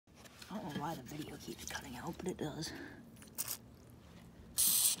why the video keeps cutting out, but it does.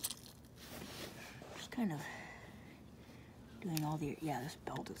 Just kind of doing all the, yeah, this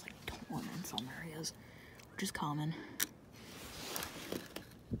belt is like torn in some areas, which is common.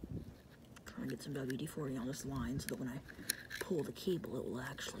 Trying to get some WD-40 on this line so that when I pull the cable, it will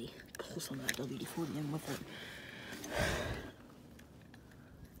actually pull some of that WD-40 in with it.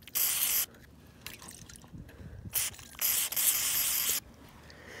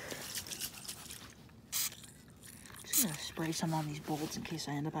 Just gonna spray some on these bolts in case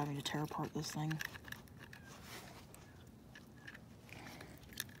I end up having to tear apart this thing.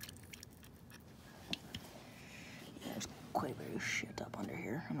 Yeah, there's quite a bit of shit up under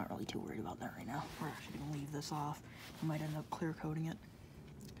here. I'm not really too worried about that right now. We're actually gonna leave this off. We might end up clear coating it.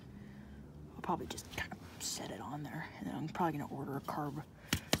 I'll probably just kind of set it on there, and then I'm probably gonna order a carb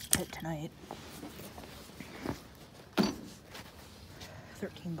pit tonight.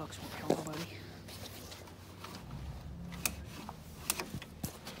 13 bucks won't kill nobody.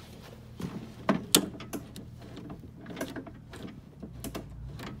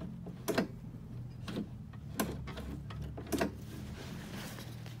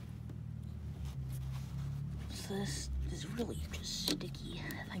 So this is really just sticky.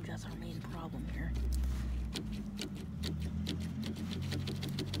 I think that's our main problem here.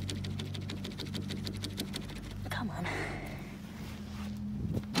 Come on.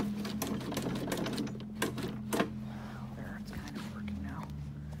 There, it's kind of working now.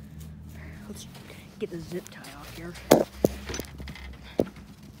 Let's get the zip tie off here.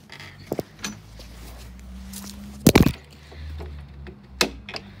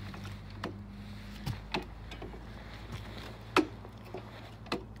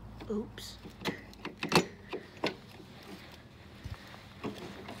 Oops.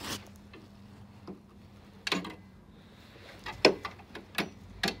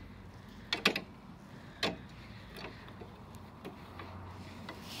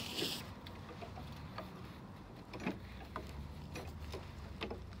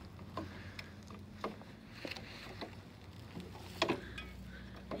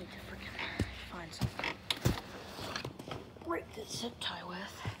 Need to freaking find something to break this zip tie with.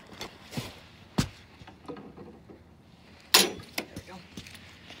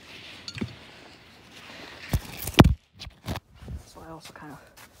 I also kind of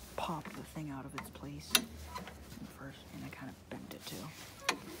popped the thing out of its place first, and I kind of bent it too.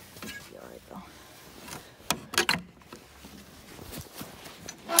 Should be alright though.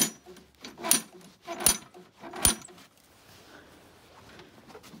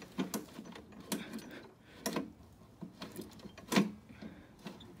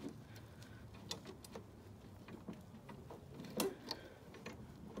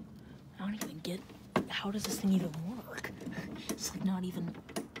 I don't even get, how does this thing even work? It's like not even,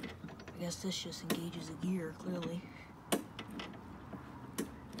 I guess this just engages a gear, clearly.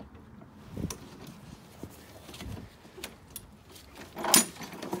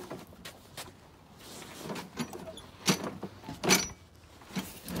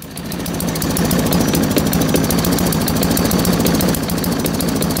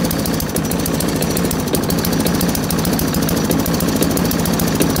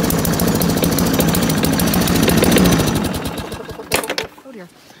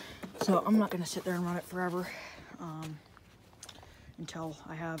 So I'm not going to sit there and run it forever until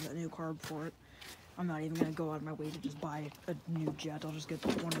I have a new carb for it. I'm not even going to go out of my way to just buy a new jet. I'll just get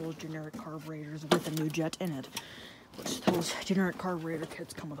one of those generic carburetors with a new jet in it. Which those generic carburetor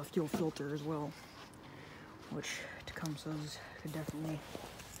kits come with a fuel filter as well. Which Tecumseh's could definitely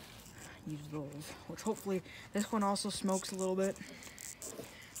use those. Which hopefully, this one also smokes a little bit.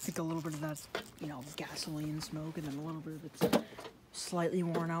 I think a little bit of that's, you know, gasoline smoke, and then a little bit of it's slightly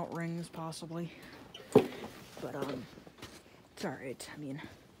worn out rings, possibly. But, it's alright. I mean,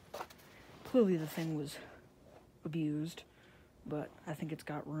 clearly the thing was abused, but I think it's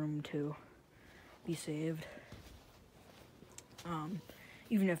got room to be saved.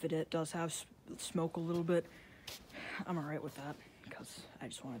 Even if it does have smoke a little bit, I'm alright with that, because I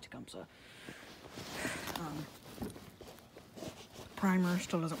just wanted Tecumseh. Primer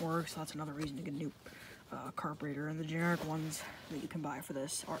still doesn't work, so that's another reason to get a new carburetor. And the generic ones that you can buy for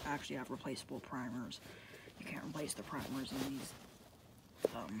this are actually have replaceable primers. You can't replace the primers in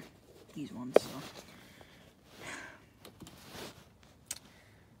these ones. So,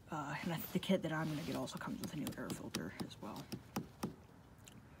 and I think the kit that I'm gonna get also comes with a new air filter as well.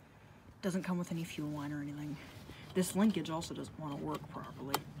 Doesn't come with any fuel line or anything. This linkage also doesn't want to work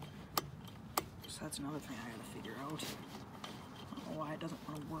properly, so that's another thing I gotta figure out. I don't know why it doesn't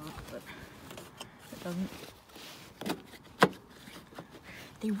want to work, but it doesn't.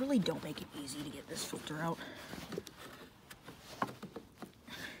 They really don't make it easy to get this filter out.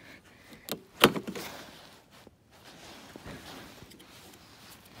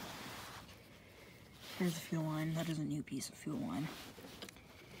 Here's the fuel line. That is a new piece of fuel line.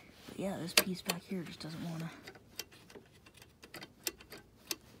 But yeah, this piece back here just doesn't want to.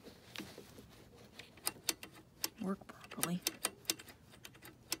 Work properly.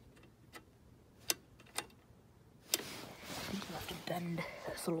 I think you have to bend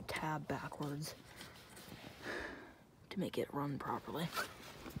this little tab backwards to make it run properly.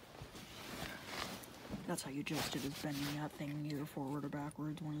 That's how you adjust it, is bending that thing either forward or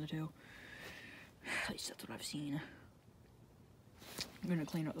backwards, one of the two. At least that's what I've seen. I'm gonna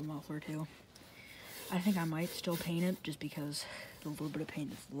clean up the muffler too. I think I might still paint it just because the little bit of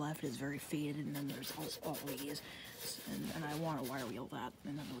paint that's left is very faded, and then there's all these. And I want to wire wheel that,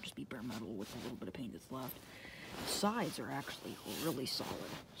 and then it'll just be bare metal with the little bit of paint that's left. The sides are actually really solid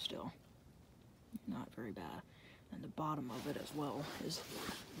still. Not very bad. And the bottom of it as well is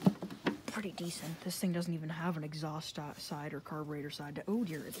pretty decent. This thing doesn't even have an exhaust side or carburetor side. Oh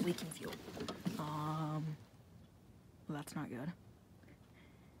dear, it's leaking fuel. Well, that's not good.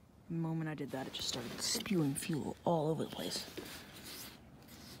 The moment I did that, it just started spewing fuel all over the place.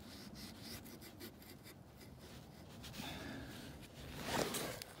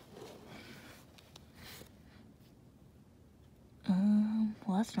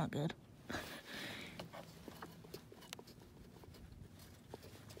 Well, that's not good. It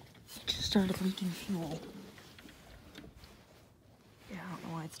just started leaking fuel. Yeah, I don't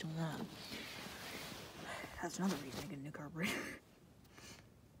know why it's doing that. That's another reason I get a new carburetor.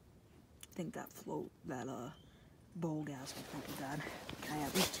 I think that bowl gasket might be bad. Can I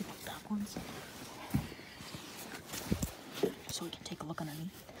at least take it backwards? So we can take a look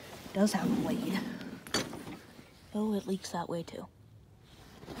underneath. It does have a blade. Oh, it leaks that way too.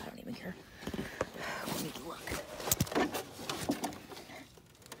 I don't even care. Let me look.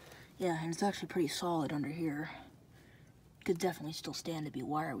 Yeah, and it's actually pretty solid under here. Could definitely still stand to be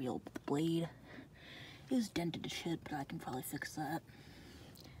wire wheeled, but the blade is dented to shit, but I can probably fix that.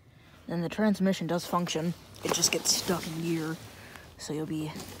 And the transmission does function. It just gets stuck in gear. So you'll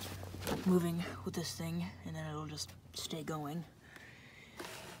be moving with this thing, and then it'll just stay going.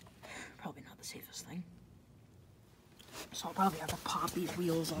 Probably not the safest thing. So I'll probably have to pop these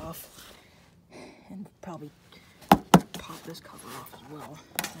wheels off, and probably pop this cover off as well.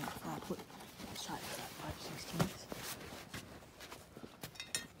 And I'll put inside that 5/16.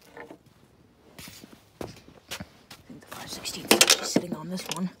 I think the 5/16 is actually sitting on this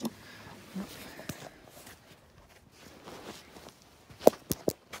one. Yep.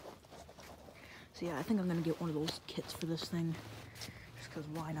 So yeah, I think I'm gonna get one of those kits for this thing, just because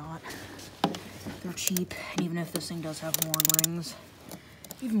why not? They're cheap, and even if this thing does have horn rings,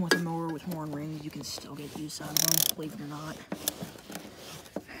 even with a mower with horn rings, you can still get use out of them, believe it or not.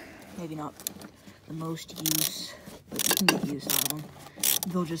 Maybe not the most use, but you can get use out of them.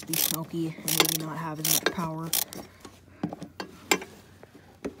 They'll just be smoky and maybe not have as much power.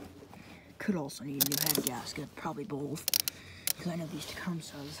 Could also need a new head gasket, probably both, because I know these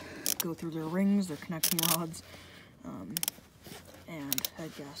Tecumsehs go through their rings, their connection rods, and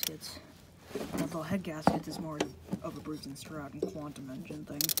head gaskets. Although head gaskets is more of a Briggs & Stroud and quantum engine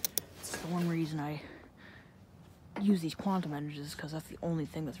thing. It's the one reason I use these quantum engines, because that's the only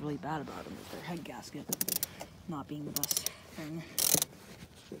thing that's really bad about them, is their head gasket not being the best thing.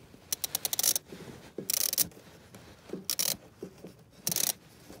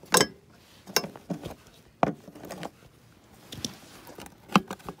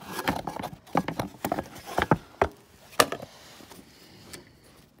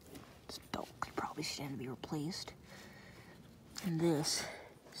 Stand to be replaced, and this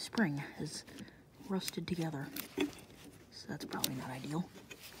spring is rusted together, so that's probably not ideal.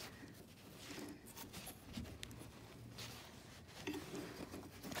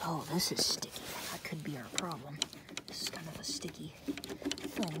 Oh, this is sticky. That could be our problem. This is kind of a sticky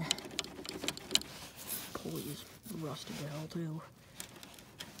thing. Pulley is rusted to hell too.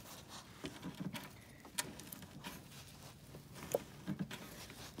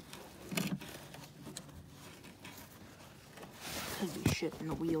 Could be shit in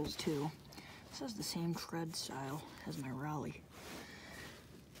the wheels too. This has the same tread style as my Raleigh.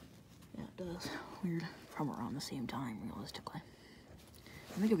 Yeah, it does. Weird. Probably around the same time, realistically.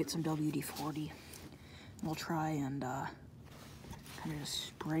 I think I'll get some WD-40. We'll try and kind of just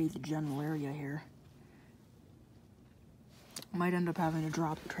spray the general area here. Might end up having to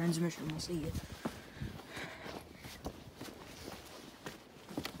drop the transmission. We'll see.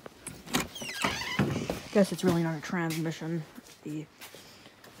 Guess it's really not a transmission. The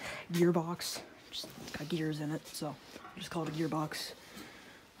gearbox. Just it's got gears in it, so I just call it a gearbox.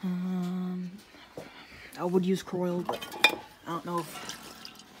 I would use coil, but I don't know if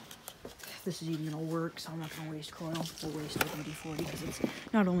this is even gonna work, so I'm not gonna waste coil. We'll waste WD-40 because it's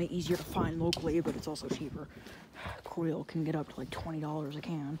not only easier to find locally, but it's also cheaper. Coil can get up to like $20 a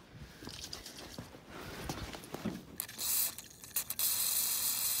can.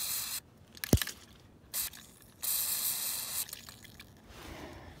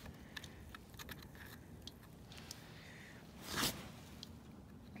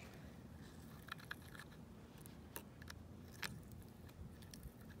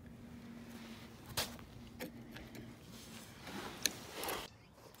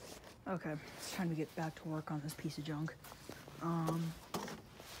 Okay, it's time to get back to work on this piece of junk. I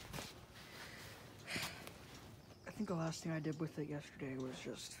think the last thing I did with it yesterday was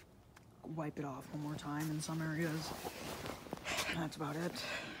just wipe it off one more time in some areas. That's about it.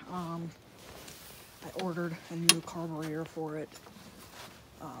 I ordered a new carburetor for it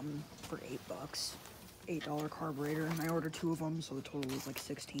for $8. $8 carburetor, and I ordered 2 of them, so the total was like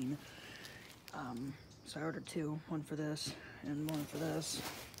 16. So I ordered 2, one for this and one for this.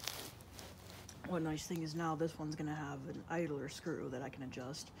 One nice thing is now this one's gonna have an idler screw that I can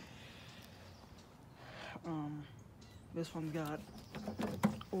adjust. This one's got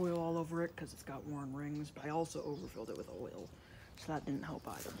oil all over it because it's got worn rings, but I also overfilled it with oil, so that didn't help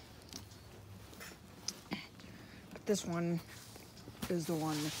either. But this one is the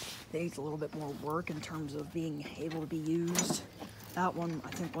one that needs a little bit more work in terms of being able to be used. That one,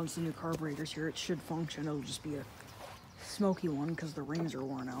 I think once the new carburetor's here, it should function. It'll just be a smoky one because the rings are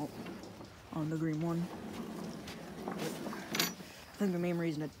worn out on the green one. But I think the main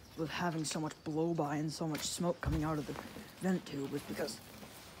reason it was having so much blow by and so much smoke coming out of the vent tube was because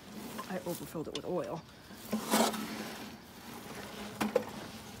I overfilled it with oil.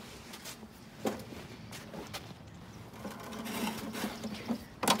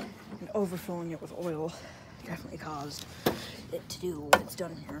 And overfilling it with oil definitely caused it to do what it's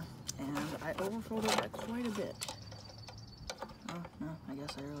done here. And I overfilled it by quite a bit. Oh, no, I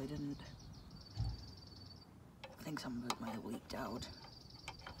guess I really didn't. I think some of it might have leaked out.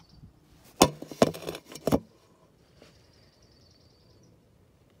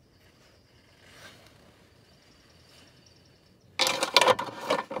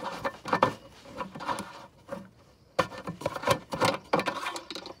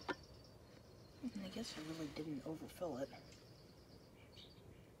 I guess I really didn't overfill it.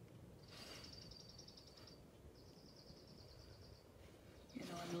 You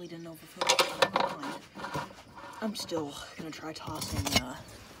know, I really didn't overfill it. I'm still gonna try tossing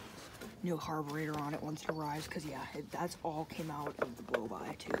new carburetor on it once it arrives, because yeah, that's all came out of the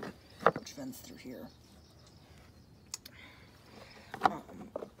blow-by tube, which vents through here.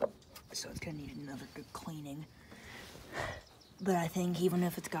 So it's gonna need another good cleaning. But I think even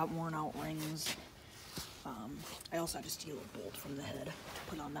if it's got worn out rings, I also had to steal a bolt from the head to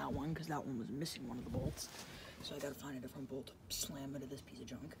put on that one, because that one was missing one of the bolts. So I gotta find a different bolt to slam into this piece of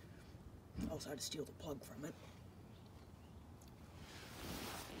junk. I also had to steal the plug from it.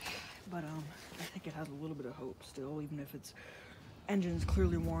 But I think it has a little bit of hope still, even if its engine's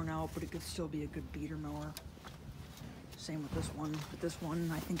clearly worn out, but it could still be a good beater mower. Same with this one. But this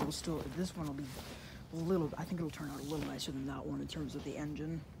one, I think it'll still, this one will be a little, I think it'll turn out a little nicer than that one in terms of the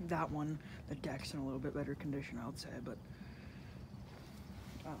engine. That one, the deck's in a little bit better condition, I would say, but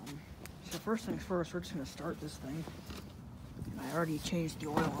so first things first, we're just gonna start this thing. I already changed the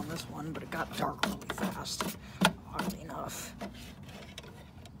oil on this one, but it got dark really fast, oddly enough.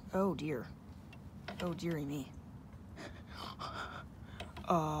 Oh dear. Oh dearie me.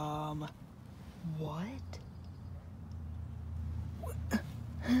 What?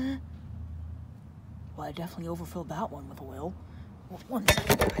 Well, I definitely overfilled that one with oil. One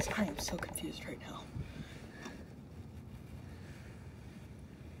second, guys. I am so confused right now.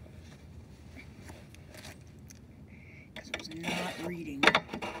 Because it was not reading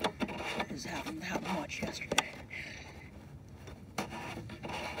as having that much yesterday.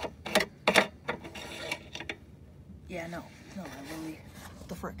 Yeah, no, I really, what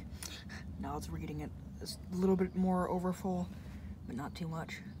the frick? Now it's reading it a little bit more overfull, but not too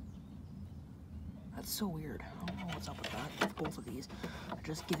much. That's so weird. I don't know what's up with that. Both of these are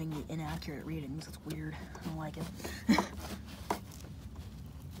just giving me inaccurate readings. That's weird. I don't like it. I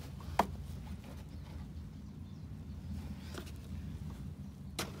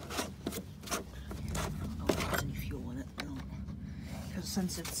don't know if there's any fuel in it. No. Because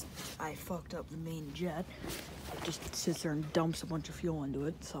since I fucked up the main jet, it just sits there and dumps a bunch of fuel into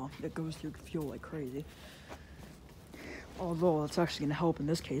it, so it goes through fuel like crazy. Although it's actually going to help in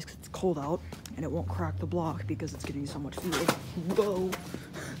this case because it's cold out and it won't crack the block because it's getting so much fuel. Whoa!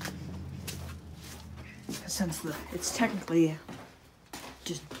 Since it's technically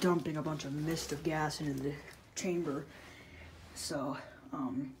just dumping a bunch of mist of gas into the chamber, so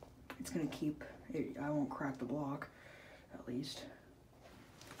it's going to keep it, I won't crack the block, at least.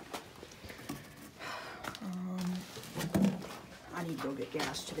 I need to go get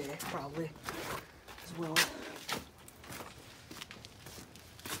gas today, probably, as well.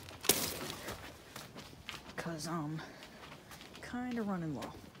 Because kind of running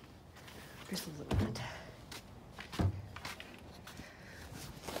low, just a little bit.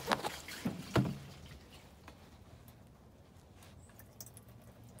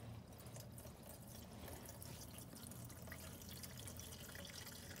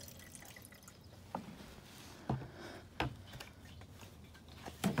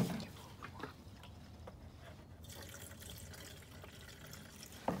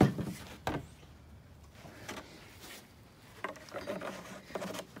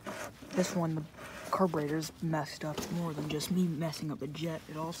 This one, the carburetor's messed up more than just me messing up the jet.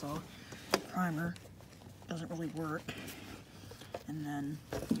 It also, the primer doesn't really work. And then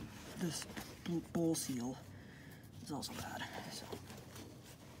this bowl seal is also bad, so.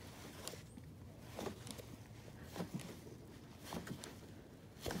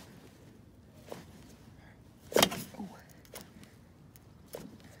 Ooh.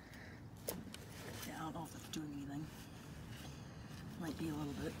 Yeah, I don't know if it's doing anything. Might be a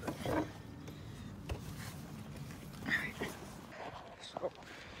little bit, but. Alright. So.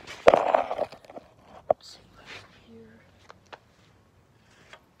 Let's see what's here.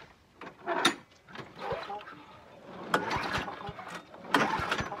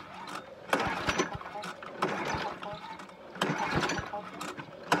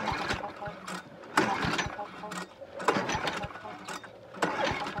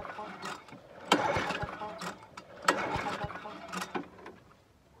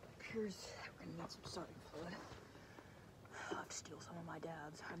 We're gonna need some starting fluid. I'll have to steal some of my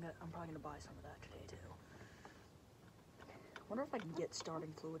dad's. I'm probably gonna buy some of that today too. I wonder if I can get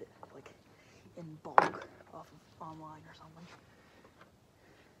starting fluid like in bulk off of online or something.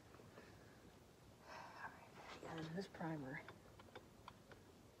 Alright, and this primer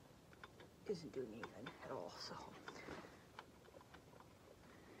isn't doing anything at all, so.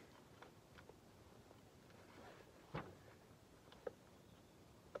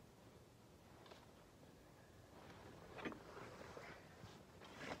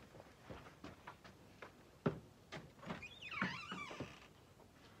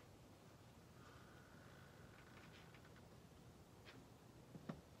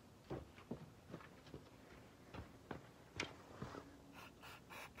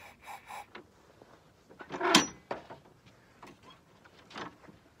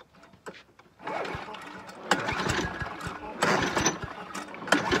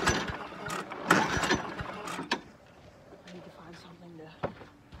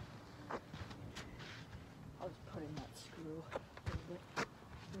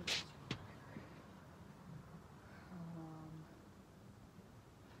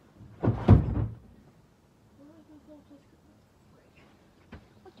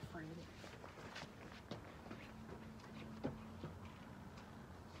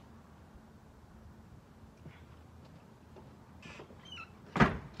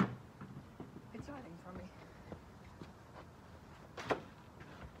 It's hiding from me.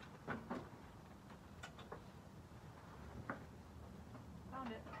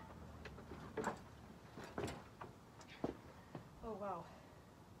 Found it. Oh wow.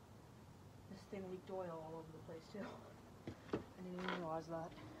 This thing leaked oil all over the place too. I didn't even realize that.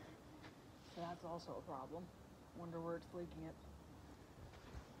 So that's also a problem. Wonder where it's leaking it.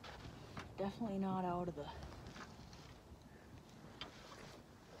 Definitely not out of the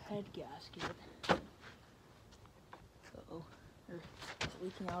head gasket. Uh-oh. It's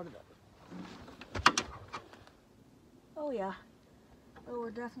leaking out of the... Oh yeah. Oh,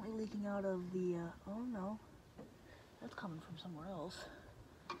 we're definitely leaking out of the, oh no. That's coming from somewhere else.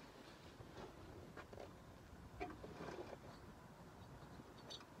 I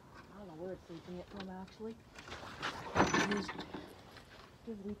don't know where it's leaking it from, actually. It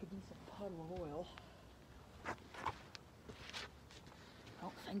did leak a decent puddle of oil. I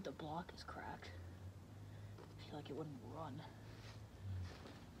don't think the block is cracked. I feel like it wouldn't run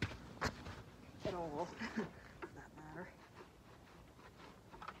at all, for that matter.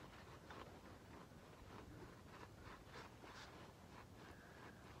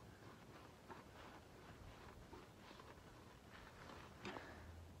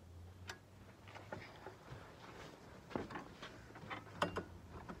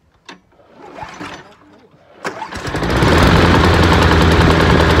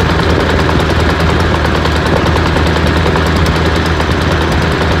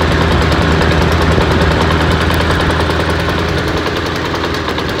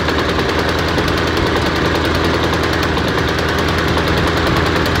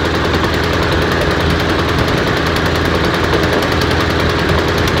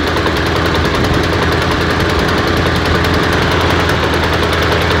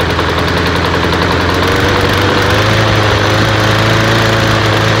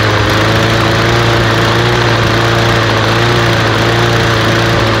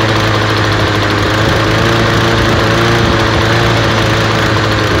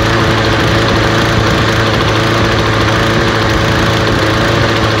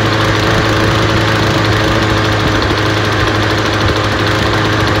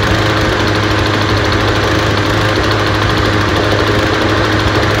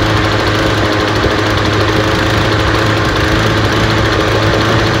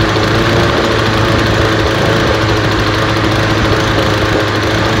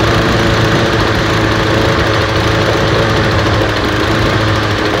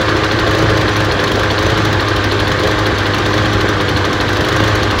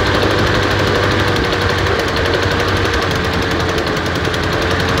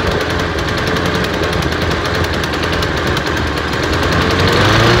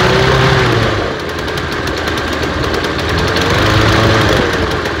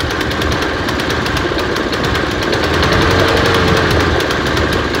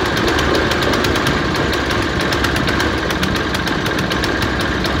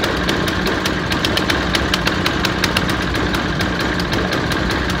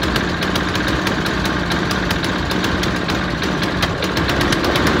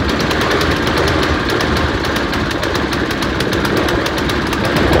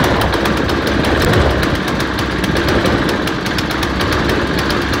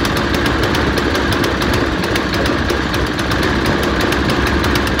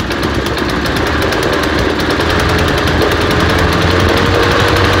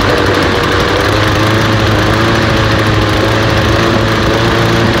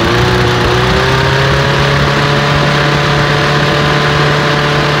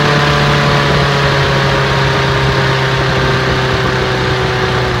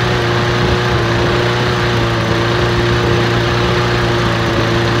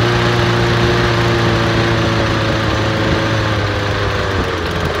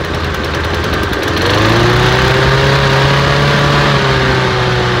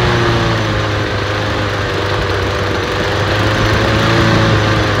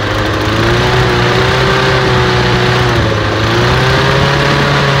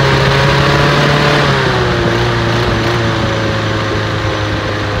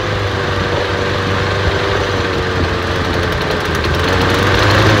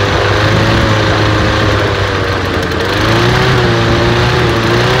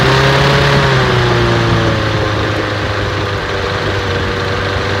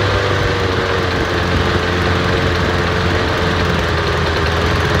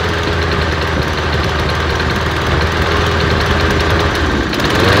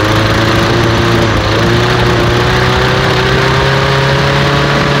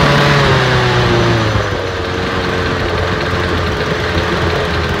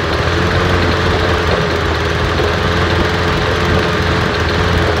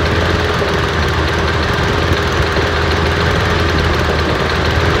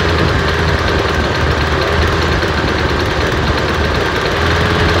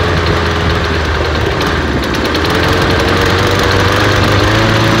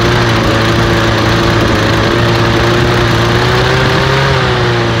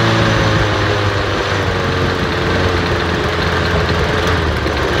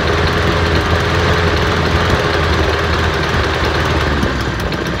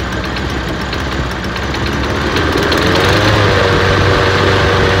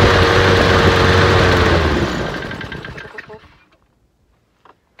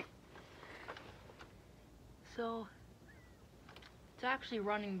 actually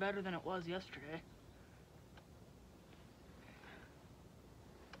running better than it was yesterday.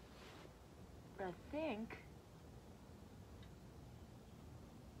 But I think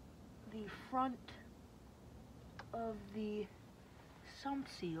the front of the sump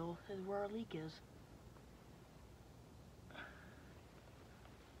seal is where our leak is.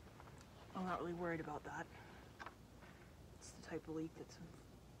 I'm not really worried about that. It's the type of leak that's a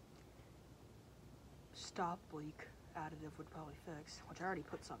stop leak additive would probably fix, which I already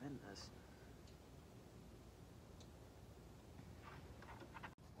put some in this.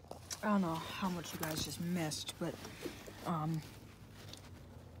 I don't know how much you guys just missed, but I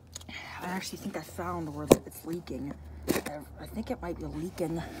actually think I found where it's leaking. I think it might be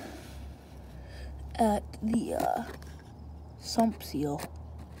leaking at the sump seal.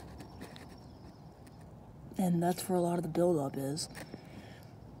 And that's where a lot of the buildup is.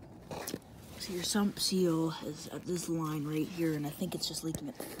 So your sump seal is at this line right here, and I think it's just leaking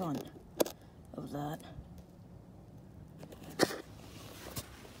at the front of that.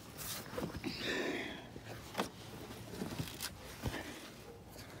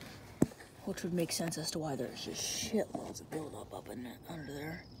 Which would make sense as to why there's just shitloads of buildup up in under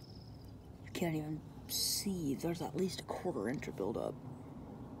there. You can't even see. There's at least a 1/4 inch of buildup.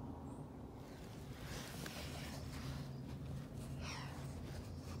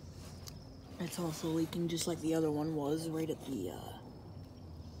 It's also leaking just like the other one was, right at the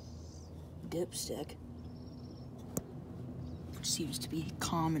dipstick, which seems to be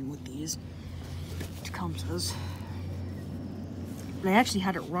common with these Tecumsehs. But I actually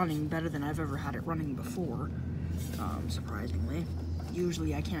had it running better than I've ever had it running before, surprisingly.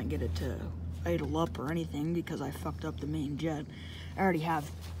 Usually I can't get it to idle up or anything because I fucked up the main jet. I already have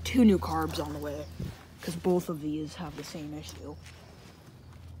 2 new carbs on the way because both of these have the same issue.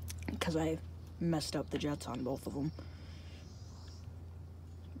 Because I messed up the jets on both of them.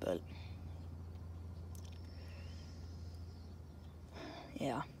 But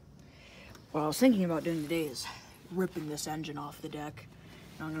yeah, what I was thinking about doing today is ripping this engine off the deck.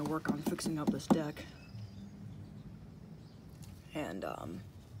 And I'm gonna work on fixing up this deck. And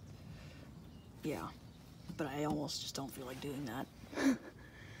yeah, but I almost just don't feel like doing that.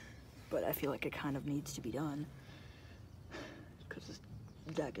 But I feel like it kind of needs to be done because this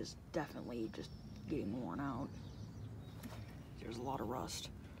deck is definitely just getting worn out. There's a lot of rust.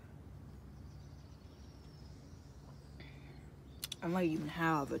 I might even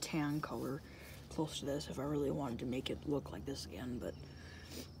have a tan color close to this if I really wanted to make it look like this again, but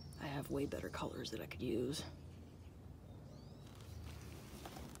I have way better colors that I could use.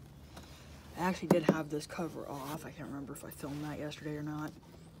 I actually did have this cover off. I can't remember if I filmed that yesterday or not,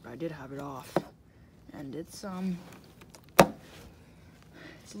 but I did have it off. And it's a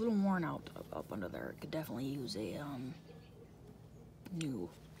little worn out up under there. It could definitely use a new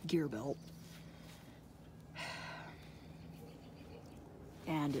gear belt.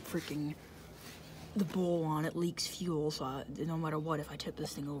 And it freaking, the bowl on it leaks fuel, so no matter what, if I tip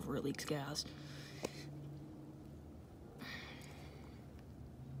this thing over, it leaks gas.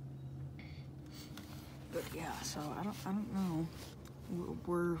 But yeah, so I don't know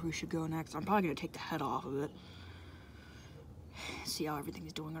where we should go next. I'm probably gonna take the head off of it. See how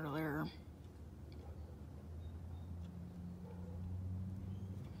everything's doing under there.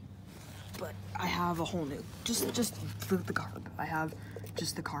 But I have a whole new, just for the carb. I have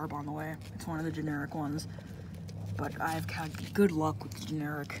just the carb on the way. It's one of the generic ones. But I've had good luck with the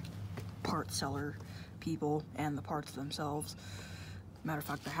generic part seller people and the parts themselves. Matter of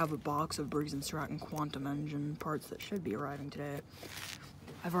fact, I have a box of Briggs & Stratton Quantum Engine parts that should be arriving today.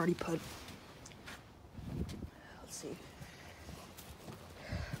 I've already put, let's see,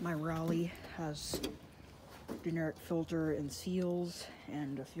 my Raleigh has generic filter and seals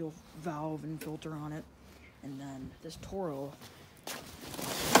and a fuel valve and filter on it. And then this Toro,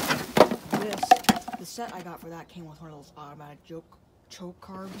 the set I got for that came with one of those automatic choke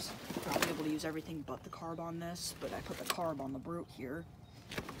carbs. I was able to use everything but the carb on this, but I put the carb on the Brute here.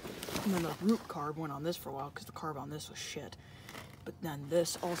 And then the Brute carb went on this for a while because the carb on this was shit. But then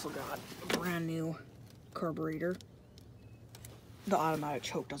this also got a brand new carburetor. The automatic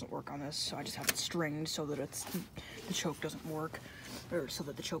choke doesn't work on this, so I just have it stringed so that the choke doesn't work, or so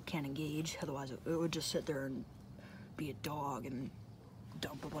that the choke can't engage. Otherwise, it would just sit there and be a dog and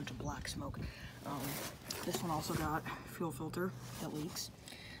dump a bunch of black smoke. This one also got fuel filter that leaks,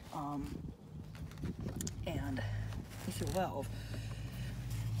 and the fuel valve.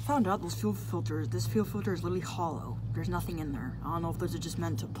 Found out this fuel filter is literally hollow. There's nothing in there. I don't know if those are just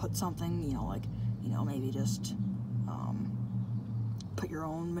meant to put something, maybe just put your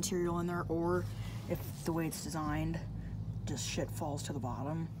own material in there, or if the way it's designed just shit falls to the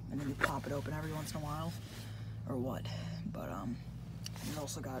bottom, and then you pop it open every once in a while, or what. But we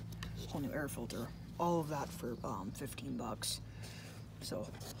also got a whole new air filter. All of that for 15 bucks. So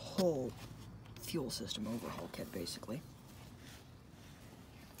whole fuel system overhaul kit basically.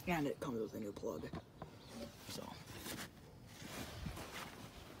 And it comes with a new plug. So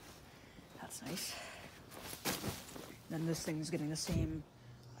that's nice. Then this thing's getting the same.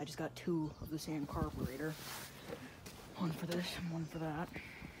 I just got 2 of the same carburetor. One for this and one for that.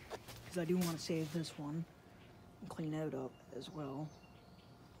 Because I do want to save this one and clean it up as well.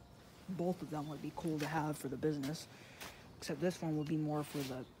 Both of them would be cool to have for the business. Except this one would be more for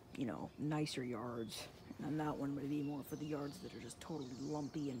the, you know, nicer yards. And that one would be more for the yards that are just totally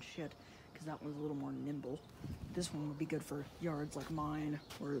lumpy and shit. Because that one's a little more nimble. This one would be good for yards like mine,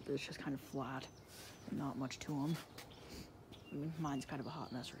 where it's just kind of flat and not much to them. I mean, mine's kind of a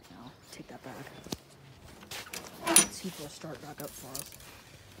hot mess right now. Take that back. Let's see if they'll start back up for us.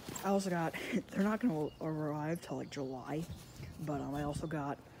 I also got, they're not going to arrive till like July, but I also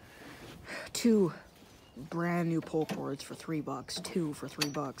got 2 brand new pull cords for $3. 2 for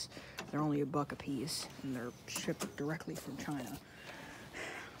 $3. They're only $1 a piece, and they're shipped directly from China.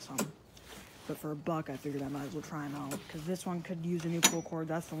 So, but for $1, I figured I might as well try them out, because this one could use a new pull cord.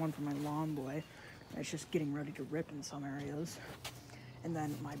 That's the one for my lawn boy. It's just getting ready to rip in some areas. And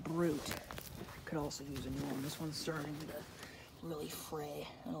then my Brute could also use a new one. This one's starting to really fray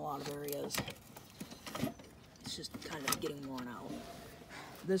in a lot of areas. It's just kind of getting worn out.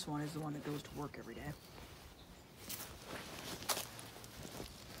 This one is the one that goes to work every day.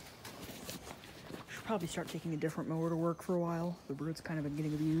 Should probably start taking a different mower to work for a while. The Brute's kind of been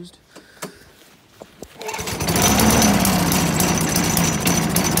getting abused.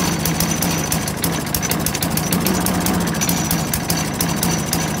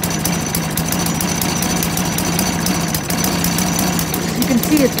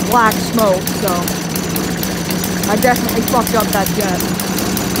 See, it's black smoke, so I definitely fucked up that jet.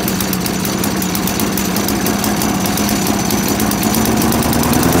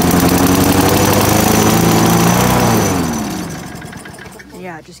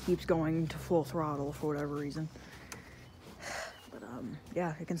 Yeah, it just keeps going to full throttle for whatever reason. But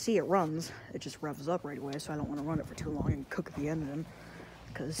yeah, you can see it runs. It just revs up right away, so I don't want to run it for too long and cook the engine.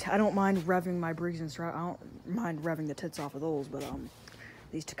 Because I don't mind revving my Briggs and Strat. I don't mind revving the tits off of those, but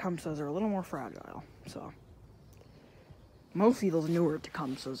these Tecumsehs are a little more fragile, so. Mostly those newer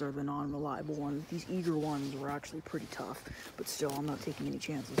Tecumsehs are the non-reliable ones. These eager ones were actually pretty tough, but still, I'm not taking any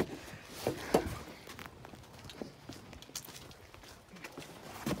chances.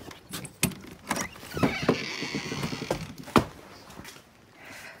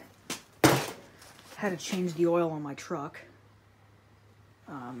 Had to change the oil on my truck.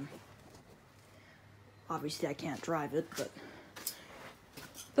 Obviously, I can't drive it, but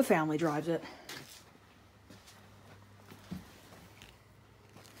the family drives it.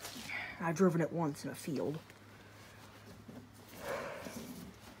 I've driven it once in a field.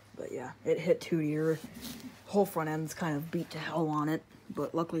 But yeah, it hit 2 deer. Whole front end's kind of beat to hell on it.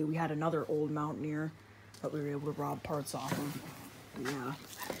 But luckily we had another old Mountaineer that we were able to rob parts off of. But yeah,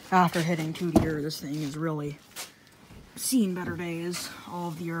 after hitting 2 deer, this thing has really seen better days. All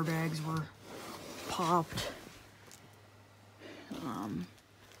of the airbags were popped.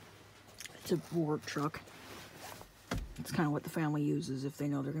 It's a work truck. It's kind of what the family uses if they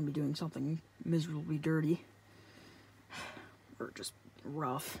know they're going to be doing something miserably dirty or just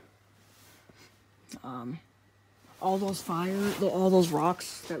rough. All those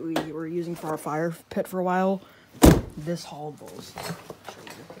rocks that we were using for our fire pit for a while, this hauled those.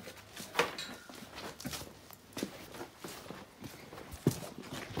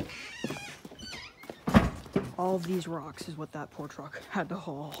 All of these rocks is what that poor truck had to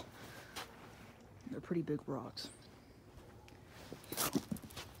haul. They're pretty big rocks.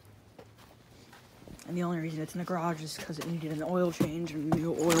 And the only reason it's in the garage is because it needed an oil change and a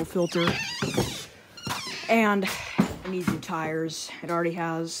new oil filter. And it needs new tires. It already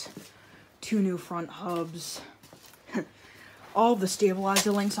has 2 new front hubs. All of the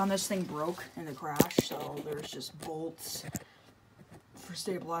stabilizer links on this thing broke in the crash, so there's just bolts for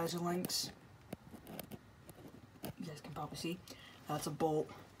stabilizer links. You guys can probably see. That's a bolt.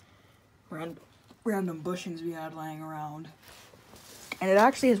 Random bushings we had laying around. And it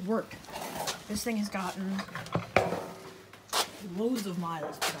actually has worked. This thing has gotten loads of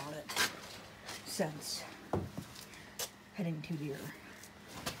miles put on it since hitting 2 deer.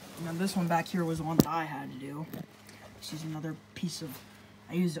 Now this one back here was the one that I had to do. This is another piece of,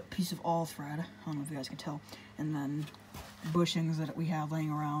 I used a piece of all thread. I don't know if you guys can tell. And then bushings that we have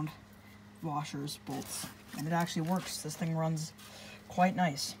laying around washers, bolts, and it actually works. This thing runs quite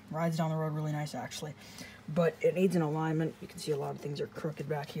nice. Rides down the road really nice, actually. But it needs an alignment. You can see a lot of things are crooked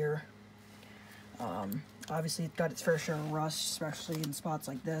back here. Obviously, it's got its fair share of rust, especially in spots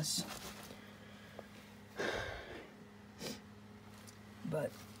like this.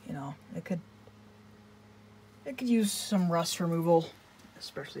 But, you know, it could use some rust removal,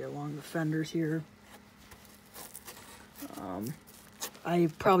 especially along the fenders here. I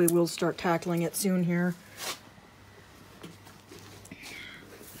probably will start tackling it soon here.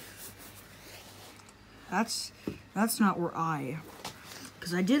 That's not where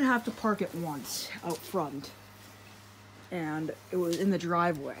because I did have to park it once out front, and it was in the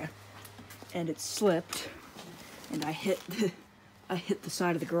driveway, and it slipped, and I hit the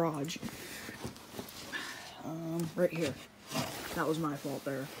side of the garage, right here. That was my fault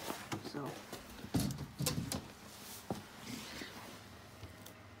there. So,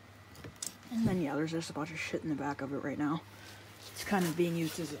 and then yeah, there's just a bunch of shit in the back of it right now. It's kind of being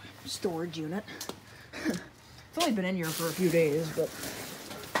used as a storage unit. It's only been in here for a few days, but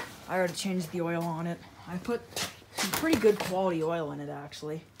I already changed the oil on it. I put some pretty good quality oil in it,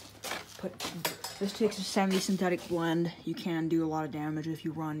 actually. This takes a semi-synthetic blend. You can do a lot of damage if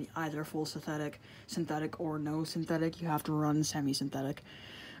you run either full synthetic, or no synthetic. You have to run semi-synthetic,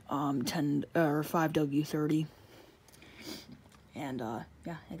 10 or 5W30. And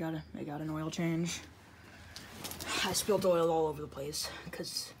yeah, I got an oil change. I spilled oil all over the place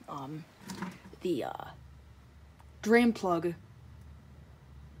because the drain plug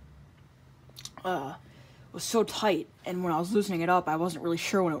was so tight, and when I was loosening it up, I wasn't really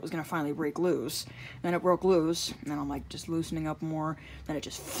sure when it was going to finally break loose. And then it broke loose, and then I'm like just loosening up more, then it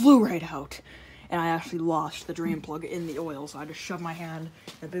just flew right out, and I actually lost the drain plug in the oil, so I just shoved my hand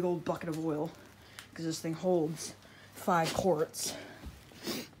in a big old bucket of oil, because this thing holds 5 quarts.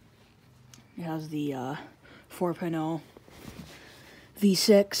 It has the 4.0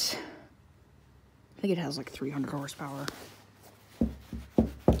 V6. I think it has like 300 horsepower.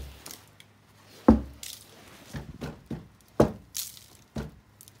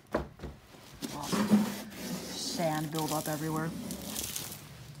 Sand build up everywhere.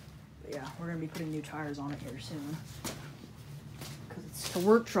 But yeah, we're gonna be putting new tires on it here soon. Because it's a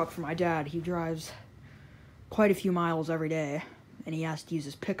work truck for my dad. He drives quite a few miles every day, and he has to use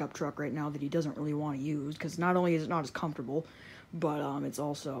his pickup truck right now that he doesn't really want to use, because not only is it not as comfortable, but it's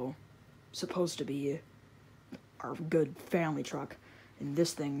also supposed to be our good family truck, and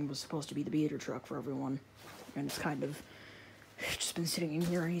this thing was supposed to be the beater truck for everyone, and it's kind of just been sitting in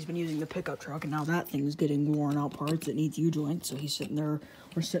here, and he's been using the pickup truck, and now that thing's getting worn out parts. It needs U-joints, so he's sitting there,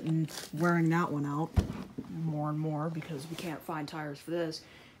 we're sitting wearing that one out more and more because we can't find tires for this.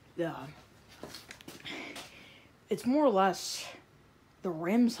 It's more or less the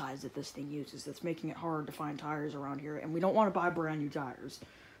rim size that this thing uses that's making it hard to find tires around here, and we don't want to buy brand new tires.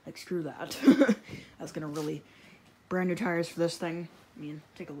 Like, screw that. That's gonna really... Brand new tires for this thing. I mean,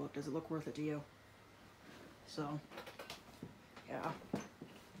 take a look. Does it look worth it to you? So, yeah.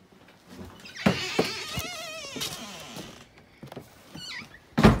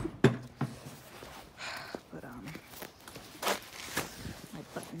 But, my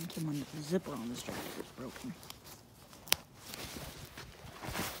button came on the zipper on this jacket is broken.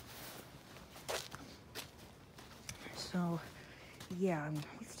 So, yeah,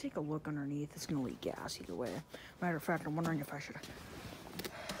 let's take a look underneath. It's gonna leak gas either way. Matter of fact, I'm wondering if I should...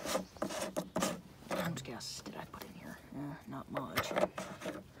 How much gas did I put in here? Not much.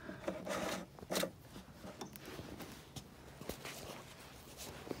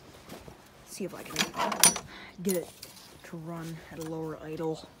 See if I can get it to run at a lower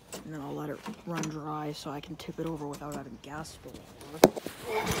idle, and then I'll let it run dry so I can tip it over without having gas spill over.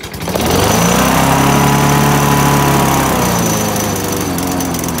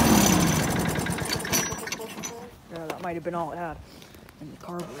 Yeah, that might have been all it had in the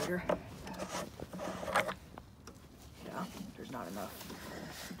carburetor. Yeah, there's not enough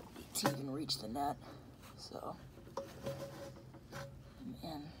to even reach the net, so...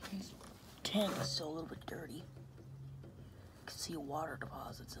 Man, this tank is still a little bit dirty. You can see water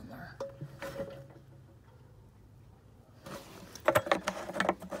deposits in there.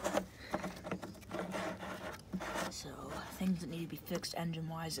 So, things that need to be fixed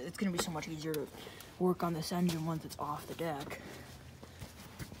engine-wise. It's going to be so much easier to work on this engine once it's off the deck.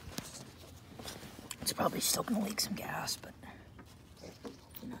 It's probably still going to leak some gas, but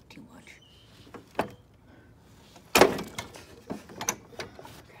not too much.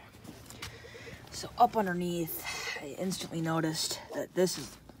 Okay. So up underneath, I instantly noticed that this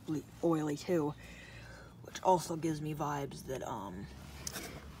is oily too, which also gives me vibes that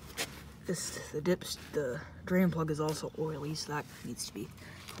the drain plug is also oily, so that needs to be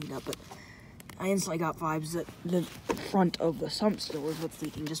cleaned up. But I instantly got vibes that the front of the sump still is what's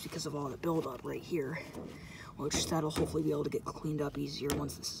leaking just because of all the buildup right here, which that'll hopefully be able to get cleaned up easier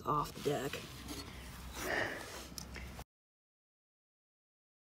once this is off the deck.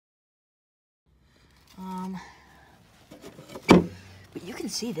 But you can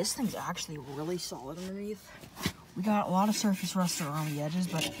see this thing's actually really solid underneath. We got a lot of surface rust around the edges,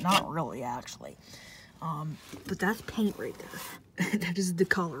 but not really actually. But that's paint right there. That is the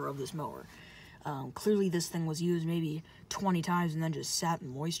color of this mower. Clearly this thing was used maybe 20 times and then just sat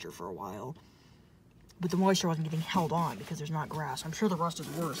in moisture for a while. But the moisture wasn't getting held on because there's not grass. I'm sure the rust is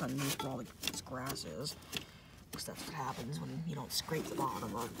worse underneath where all this grass is. Because that's what happens when you don't scrape the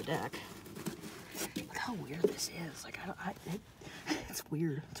bottom of the deck. Look how weird this is. Like, it's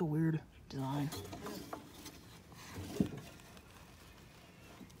weird. It's a weird design.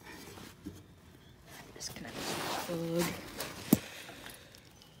 Disconnect this plug.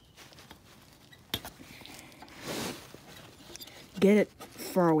 Get it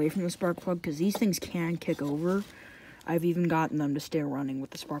far away from the spark plug because these things can kick over. I've even gotten them to stay running with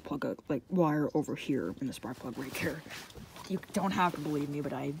the spark plug like wire over here and the spark plug right here. You don't have to believe me,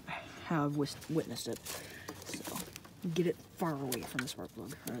 but I have witnessed it. So get it far away from the spark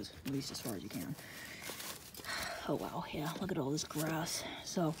plug, or at least as far as you can. Oh wow, yeah, look at all this grass.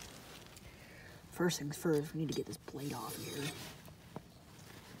 So first things first, we need to get this blade off of here.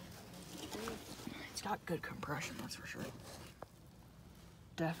 It's got good compression, that's for sure.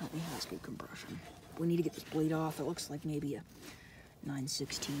 Definitely has good compression. We need to get this blade off. It looks like maybe a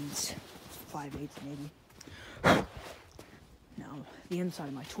 9/16, 5/8 maybe. Now, the inside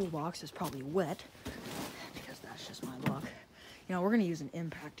of my toolbox is probably wet because that's just my luck. You know, we're going to use an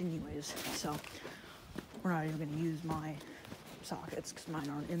impact anyways, so we're not even going to use my sockets because mine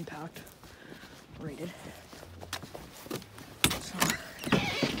aren't impact rated. So,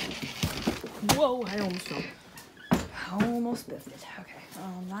 whoa, I almost fell. Almost biffed it. Okay,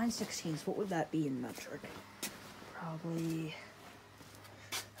 9/16, what would that be in metric? Probably,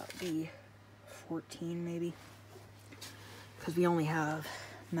 that would be 14 maybe. Because we only have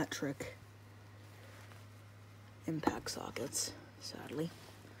metric impact sockets, sadly.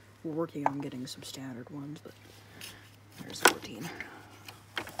 We're working on getting some standard ones, but there's 14.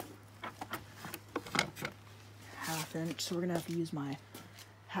 1/2 inch, so we're gonna have to use my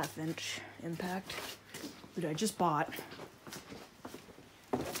 1/2 inch impact that I just bought.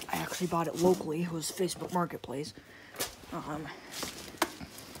 I actually bought it locally. It was Facebook Marketplace. I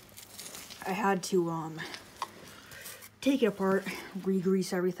had to take it apart,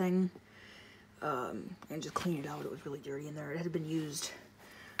 re-grease everything, and just clean it out. It was really dirty in there. It had been used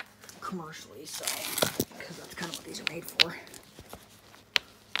commercially, so, because that's kind of what these are made for.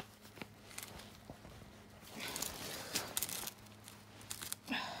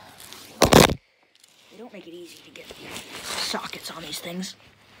 They don't make it easy to get sockets on these things.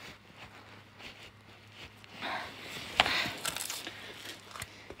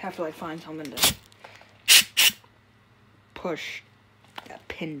 Have to like find something to push that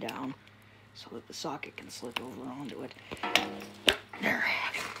pin down so that the socket can slip over onto it. There.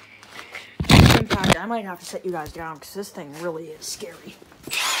 Impact, I might have to set you guys down because this thing really is scary.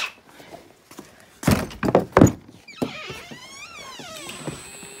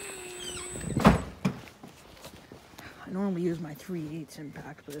 I normally use my 3/8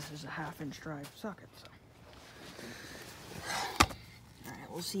 impact, but this is a 1/2 inch drive socket, so.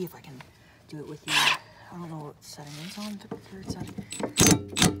 Alright, we'll see if I can do it with you. I don't know what setting it's on. Third setting.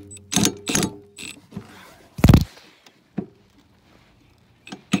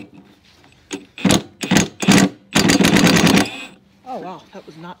 Oh wow, that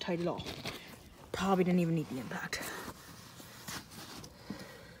was not tight at all. Probably didn't even need the impact.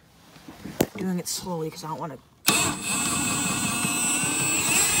 Doing it slowly because I don't want to.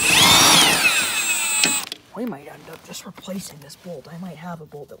 We might end up just replacing this bolt. I might have a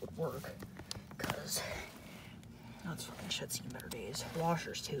bolt that would work. Because that's fucking shit seen better days.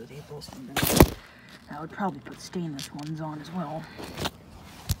 Washers too, they both seen better. I would probably put stainless ones on as well.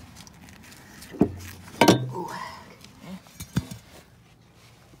 Ooh. Okay.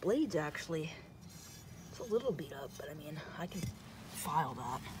 Blade's actually, it's a little beat up, but I mean, I can file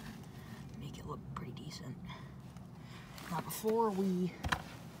that, make it look pretty decent. Now before we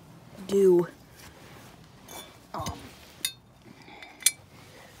do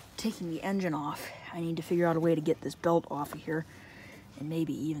taking the engine off, I need to figure out a way to get this belt off of here and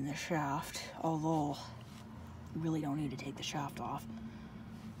maybe even the shaft, although you really don't need to take the shaft off.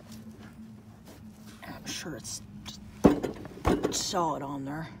 I'm sure it's just solid on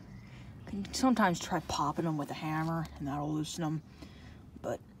there. can sometimes try popping them with a hammer, and that'll loosen them,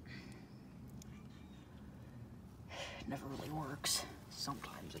 but it never really works.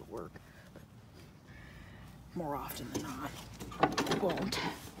 Sometimes it'll work, but more often than not, it won't.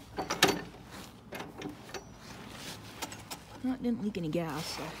 No, it didn't leak any gas,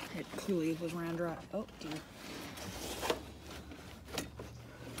 so it clearly was ran dry. Oh, dear.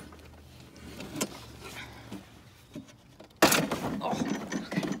 Oh,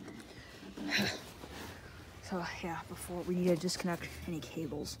 okay. So, yeah, before we need to disconnect any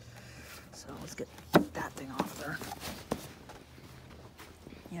cables. So, let's get that thing off there.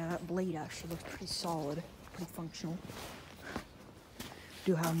 Yeah, that blade actually looks pretty solid, pretty functional.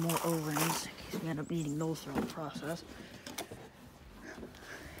 Do have more O-rings in case we end up needing those throughout the process.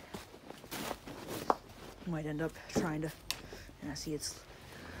 Might end up trying to, and I see it's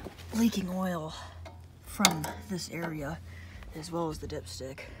leaking oil from this area as well as the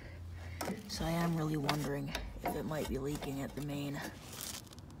dipstick. So I am really wondering if it might be leaking at the main.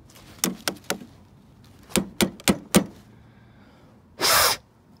 If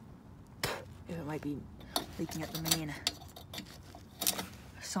it might be leaking at the main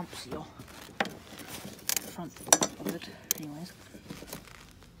sump seal. Front of it, anyways.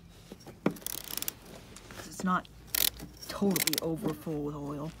 It's not totally over full with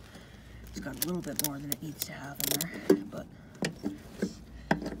oil. It's got a little bit more than it needs to have in there, but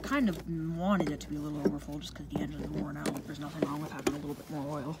kind of wanted it to be a little over full just because the engine's worn out. There's nothing wrong with having a little bit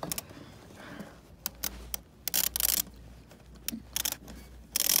more oil.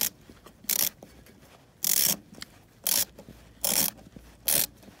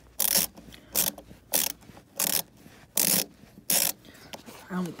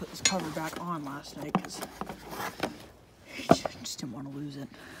 I only put this cover back on last night because I just didn't want to lose it.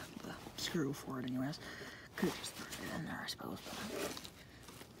 The screw for it anyways. Could have just thrown it in there, I suppose.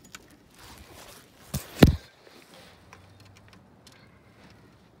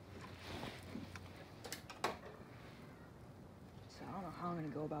 So I don't know how I'm going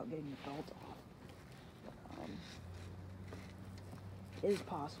to go about getting the belt off. It is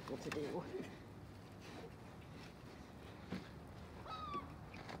possible to do.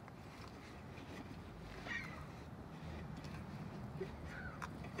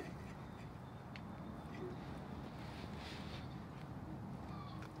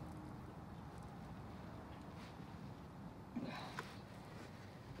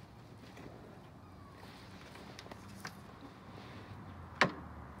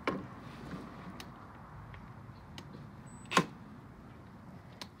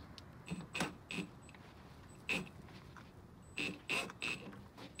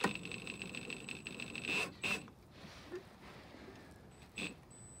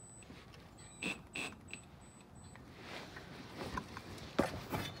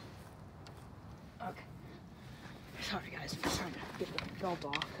 Sorry guys, I'm just trying to get the belt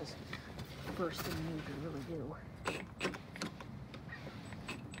off because the first thing you need to really do.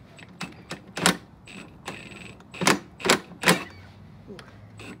 Ooh.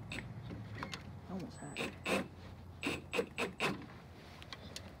 Almost had it.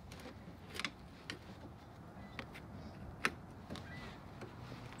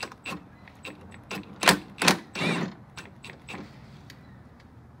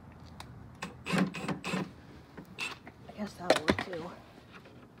 I guess that'll work too.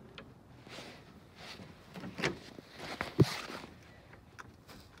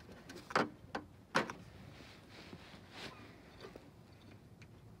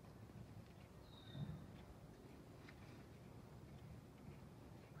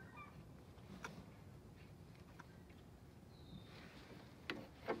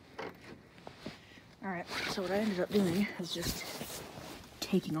 Alright, so what I ended up doing is just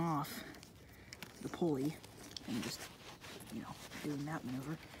taking off the pulley and just, you know, doing that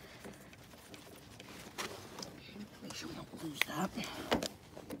maneuver. Make sure we don't lose that.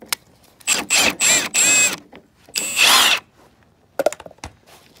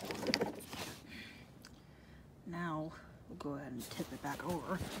 Now, we'll go ahead and tip it back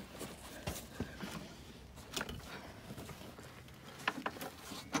over.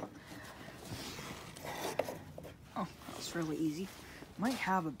 Oh, that was fairly easy. Might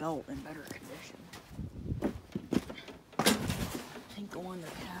have a belt in better condition. I think the one that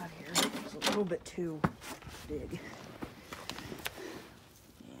I have here is a little bit too big.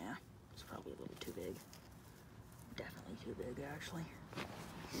 Yeah, it's probably a little too big. Definitely too big, actually.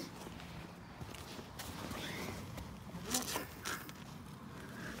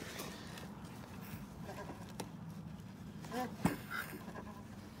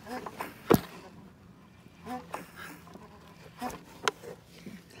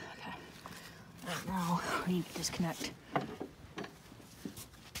 disconnect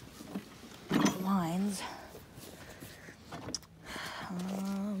the lines. I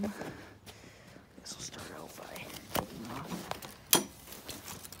guess I'll start out by taking off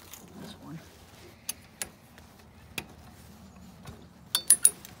this one.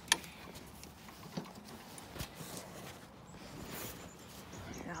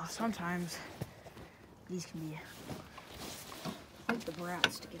 Now, sometimes these can be like the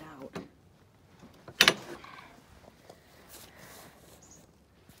brats to get out.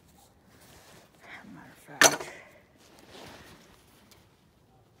 Matter of fact,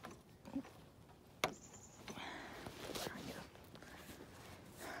 try and get a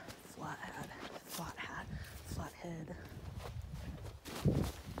flat head.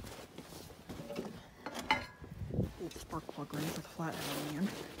 Old spark plug ring with a flat head on the end.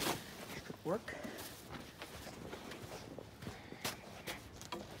 Should work.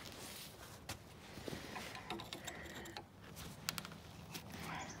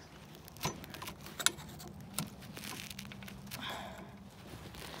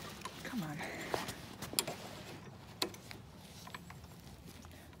 Come on.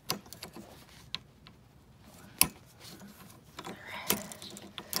 Alright,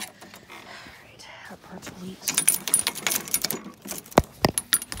 that part's leaks.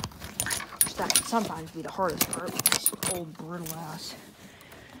 That can sometimes be the hardest part with this old brittle ass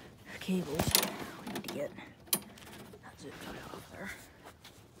cables. We need to get that zip tie off there.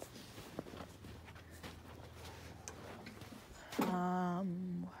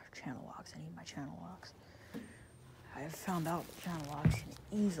 Channel locks. I need my channel locks. I have found out that channel locks can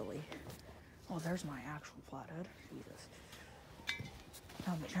easily. Oh, there's my actual flathead. Jesus.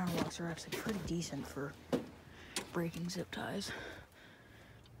 Now the channel locks are actually pretty decent for breaking zip ties,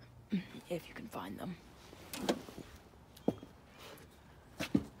 if you can find them.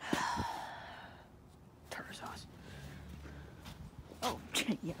 Tartar sauce. Oh,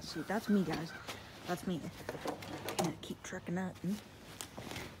 yeah. See, that's me, guys. That's me. I'm gonna keep tricking that.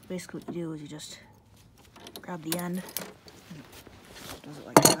 Basically, what you do is you just grab the end. Does it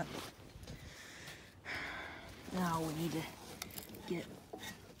like that. Now we need to get.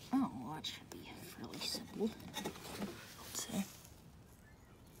 Oh, well, that should be fairly simple. Let's see.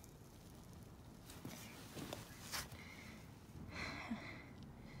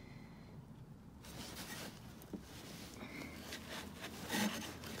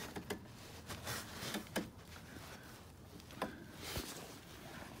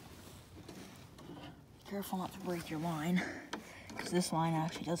 Careful not to break your line, because this line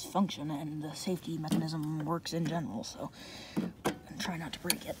actually does function and the safety mechanism works in general, so and try not to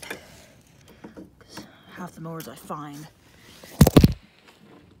break it, because half the mowers I find,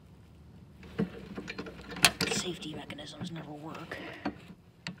 safety mechanisms never work.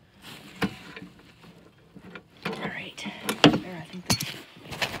 Alright, there, I think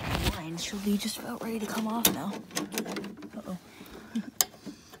the line should be just about ready to come off now. Uh-oh.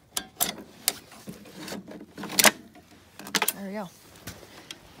 There we go.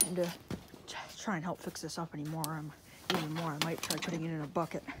 And to try and help fix this up even more, I might try putting it in a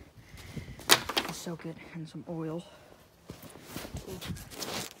bucket and soak it in some oil.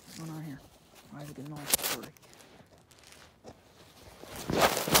 What's going on here? Why is it getting all dirty?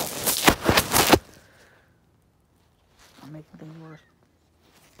 I'm making things worse.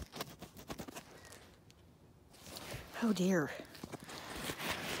 Oh dear.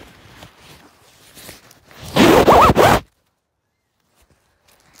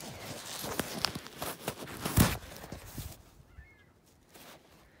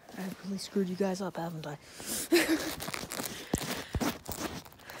 I've really screwed you guys up, haven't I?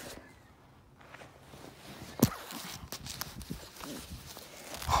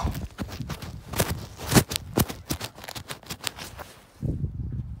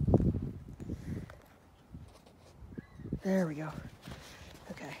 There we go.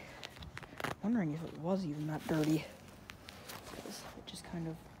 Okay. Wondering if it was even that dirty. It just kind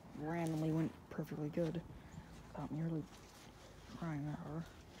of randomly went perfectly good without nearly trying that hard.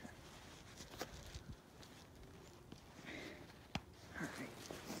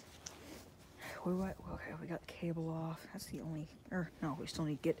 Alright. Okay, we got the cable off. That's the only, no, we still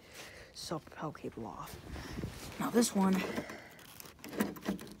need to get self-propel cable off. Now this one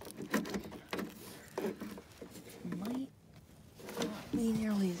might not be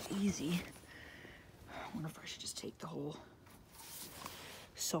nearly as easy. I wonder if I should just take the whole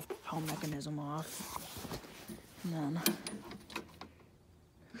self-propel mechanism off. And then,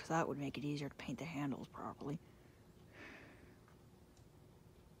 because that would make it easier to paint the handles properly.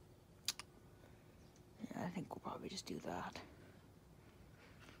 I think we'll probably just do that.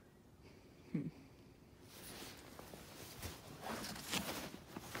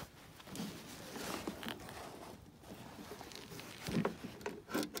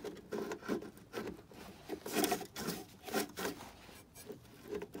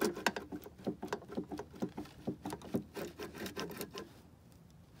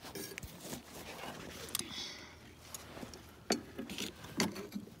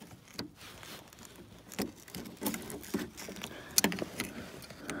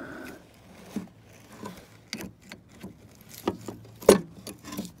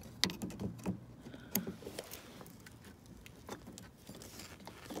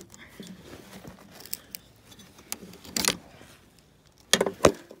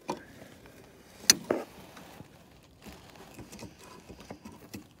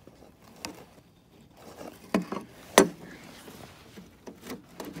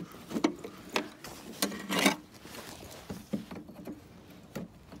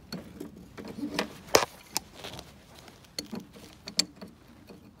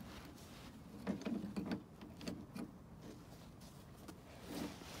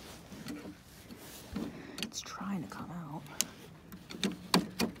 trying to come out.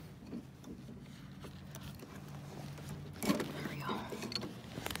 There we go.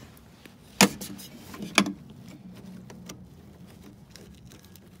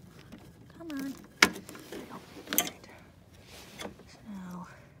 Come on. There we go. Alright. So now,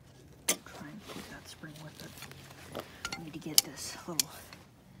 try and put that spring with it. I need to get this little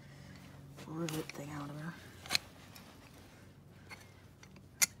rivet thing out of there.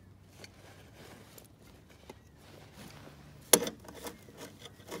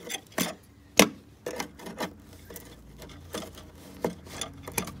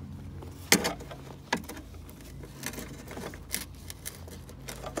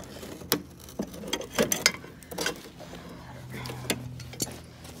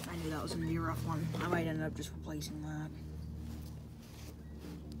 That was gonna be a rough one. I might end up just replacing that.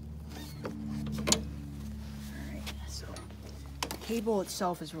 Alright, so the cable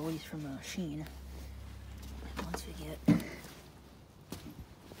itself is released from the machine. Once we get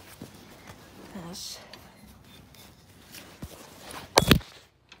this,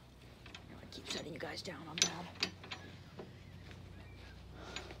 I keep setting you guys down on bad.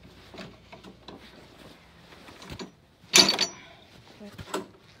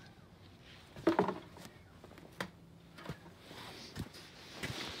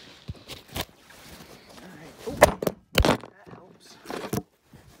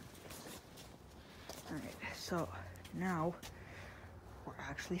 So now we're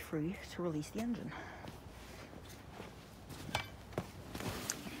actually free to release the engine.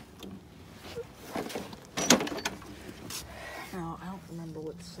 Now I don't remember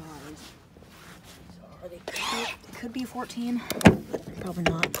what size. So are they? It could be 14. Probably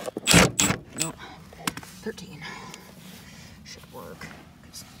not. No, 13 should work.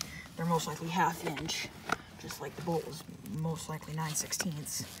 Because they're most likely 1/2 inch, just like the bolt was most likely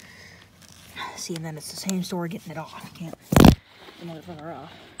 9/16. See, and then it's the same story getting it off. I can't get the motherfucker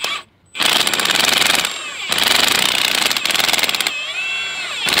off.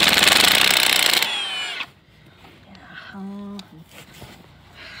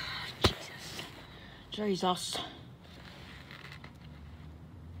 Yeah, Jesus.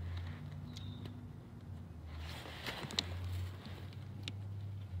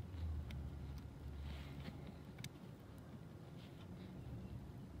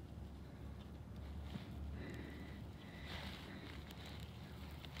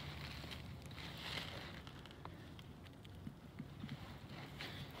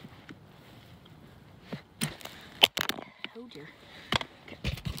 Oh dear. Okay,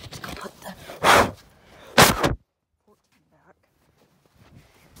 let's go put the 14 back.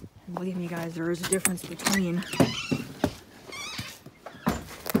 And believe me guys, there is a difference between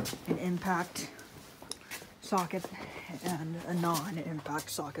an impact socket and a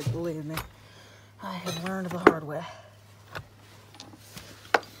non-impact socket, believe me. I have learned the hard way.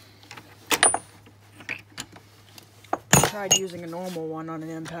 I tried using a normal one on an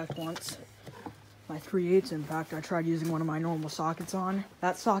impact once. My 3/8 impact, I tried using one of my normal sockets on.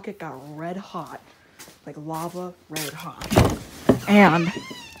 That socket got red hot, like lava red hot. And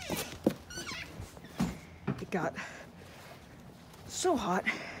it got so hot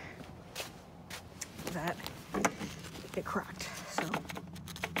that it cracked. So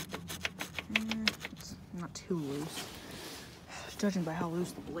it's not too loose. Judging by how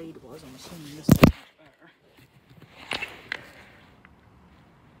loose the blade was, I'm assuming this is much better.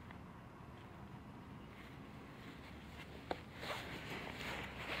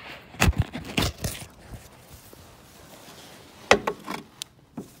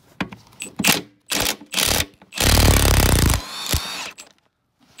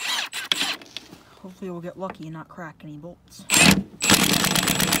 Hopefully we'll get lucky and not crack any bolts. I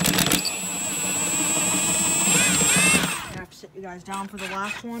have to sit you guys down for the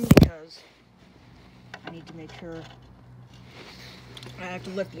last one because I need to make sure I have to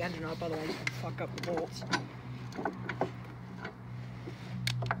lift the engine up, otherwise I'll fuck up the bolts.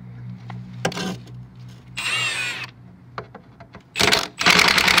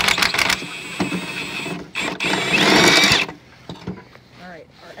 Alright,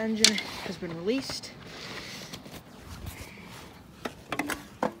 our engine has been released.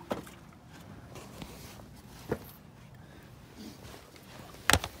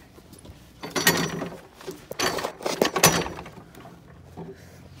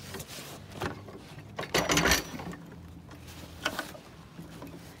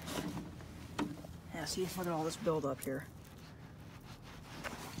 Yeah, see, look at all this buildup here.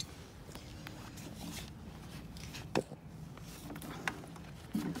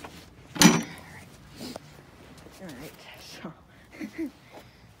 Alright, so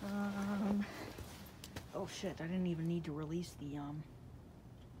Oh shit, I didn't even need to release the,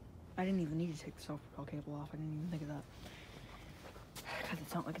 I didn't even need to take the self-propel cable off. I didn't even think of that. Because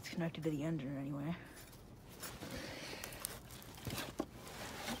it's not like it's connected to the engine anyway.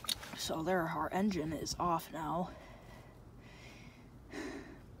 So there, our engine is off now.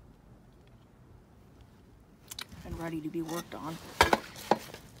 And ready to be worked on.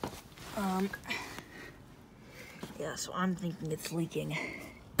 Yeah, so I'm thinking it's leaking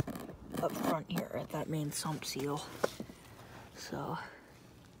up front here at that main sump seal. So,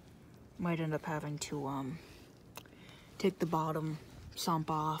 might end up having to, take the bottom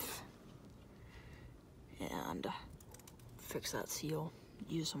sump off and fix that seal.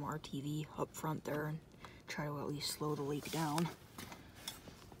 Use some RTV up front there and try to at least slow the leak down.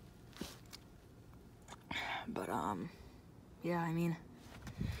 But, yeah, I mean,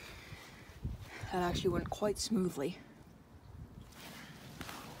 that actually went quite smoothly.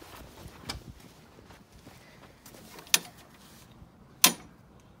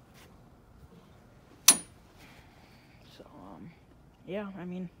 So, yeah, I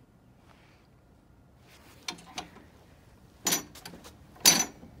mean,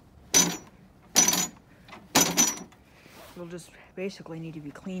 it'll just basically need to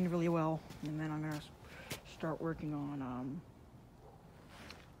be cleaned really well, and then I'm gonna start working on,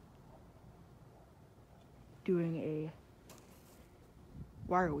 doing a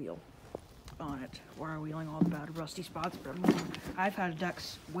wire wheel on it. Wire wheeling all the bad rusty spots, but I've had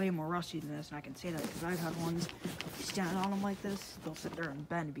decks way more rusty than this, and I can say that because I've had ones, if you stand on them like this, they'll sit there and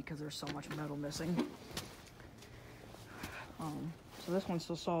bend because there's so much metal missing. So this one's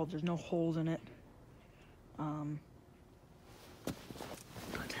still solid, there's no holes in it.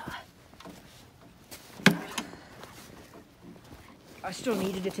 I still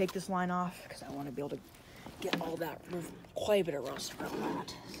needed to take this line off because I want to be able to get all that, quite a bit of rust from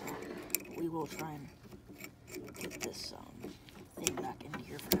that. So we will try and get this thing back into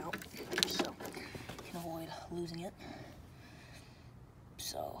here for now, so we can avoid losing it.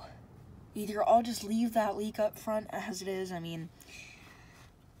 So either I'll just leave that leak up front as it is, I mean,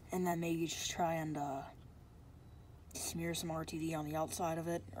 and then maybe just try and smear some RTV on the outside of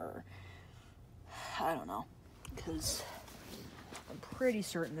it, or I don't know, because I'm pretty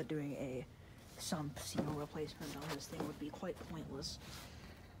certain that doing a sump seal replacement on this thing would be quite pointless,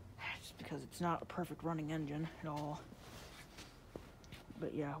 just because it's not a perfect running engine at all.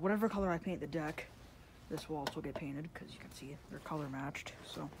 But yeah, whatever color I paint the deck, this will also get painted, because you can see they're color matched,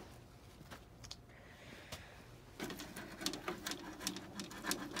 so.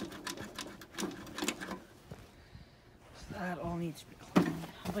 That all needs to be cleaned.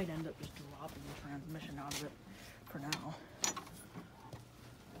 I might end up just dropping the transmission out of it for now.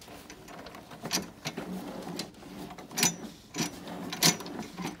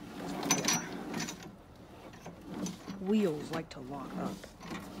 Wheels like to lock up.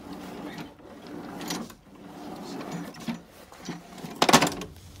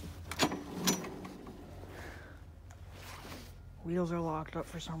 Wheels are locked up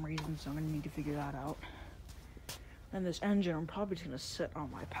for some reason, so I'm gonna need to figure that out. And this engine, I'm probably just gonna sit on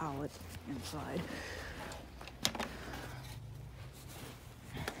my pallet inside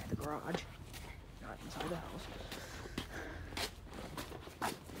the garage, not inside the house.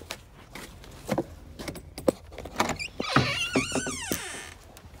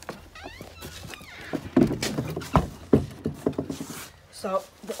 So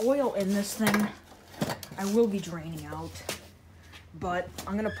the oil in this thing, I will be draining out, but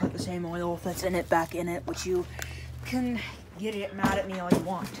I'm gonna put the same oil that's in it back in it, which you can get it mad at me all you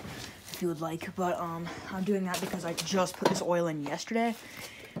want if you would like, but I'm doing that because I just put this oil in yesterday.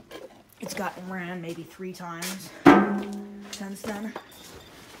 It's gotten ran maybe 3 times since then,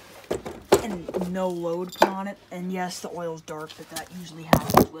 and no load put on it. And yes, the oil's dark, but that usually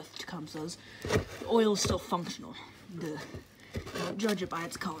happens with Tecumsehs. The oil is still functional. Don't judge it by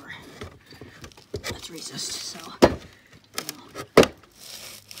its color. That's racist. So,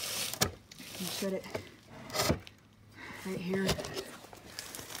 you set it right here,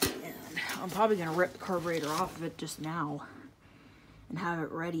 and I'm probably gonna rip the carburetor off of it just now and have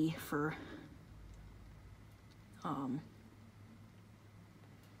it ready for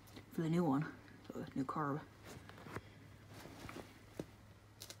the new one, the new carb.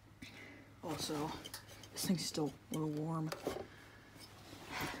 Also, this thing's still a little warm,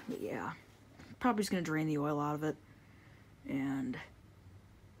 but yeah, probably just gonna drain the oil out of it and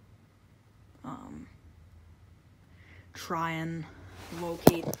try and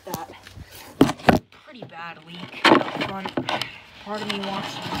locate that pretty bad leak up front. Part of me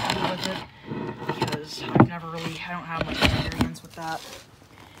wants to deal with it because I don't have much experience with that.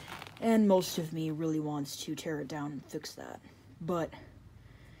 And most of me really wants to tear it down and fix that. But I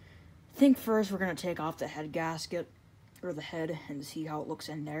think first we're going to take off the head gasket, or the head, and see how it looks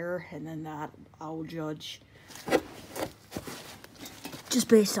in there. And then that I'll judge. Just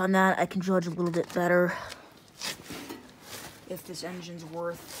based on that, I can judge a little bit better if this engine's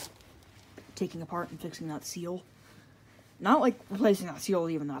worth taking apart and fixing that seal. Not like replacing that seal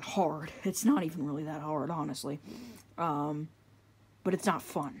is even that hard. It's not even really that hard, honestly. But it's not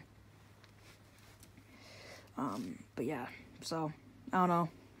fun. But yeah, so, I don't know.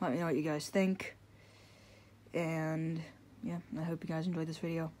 Let me know what you guys think. And, yeah, I hope you guys enjoyed this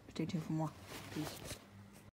video. Stay tuned for more. Peace.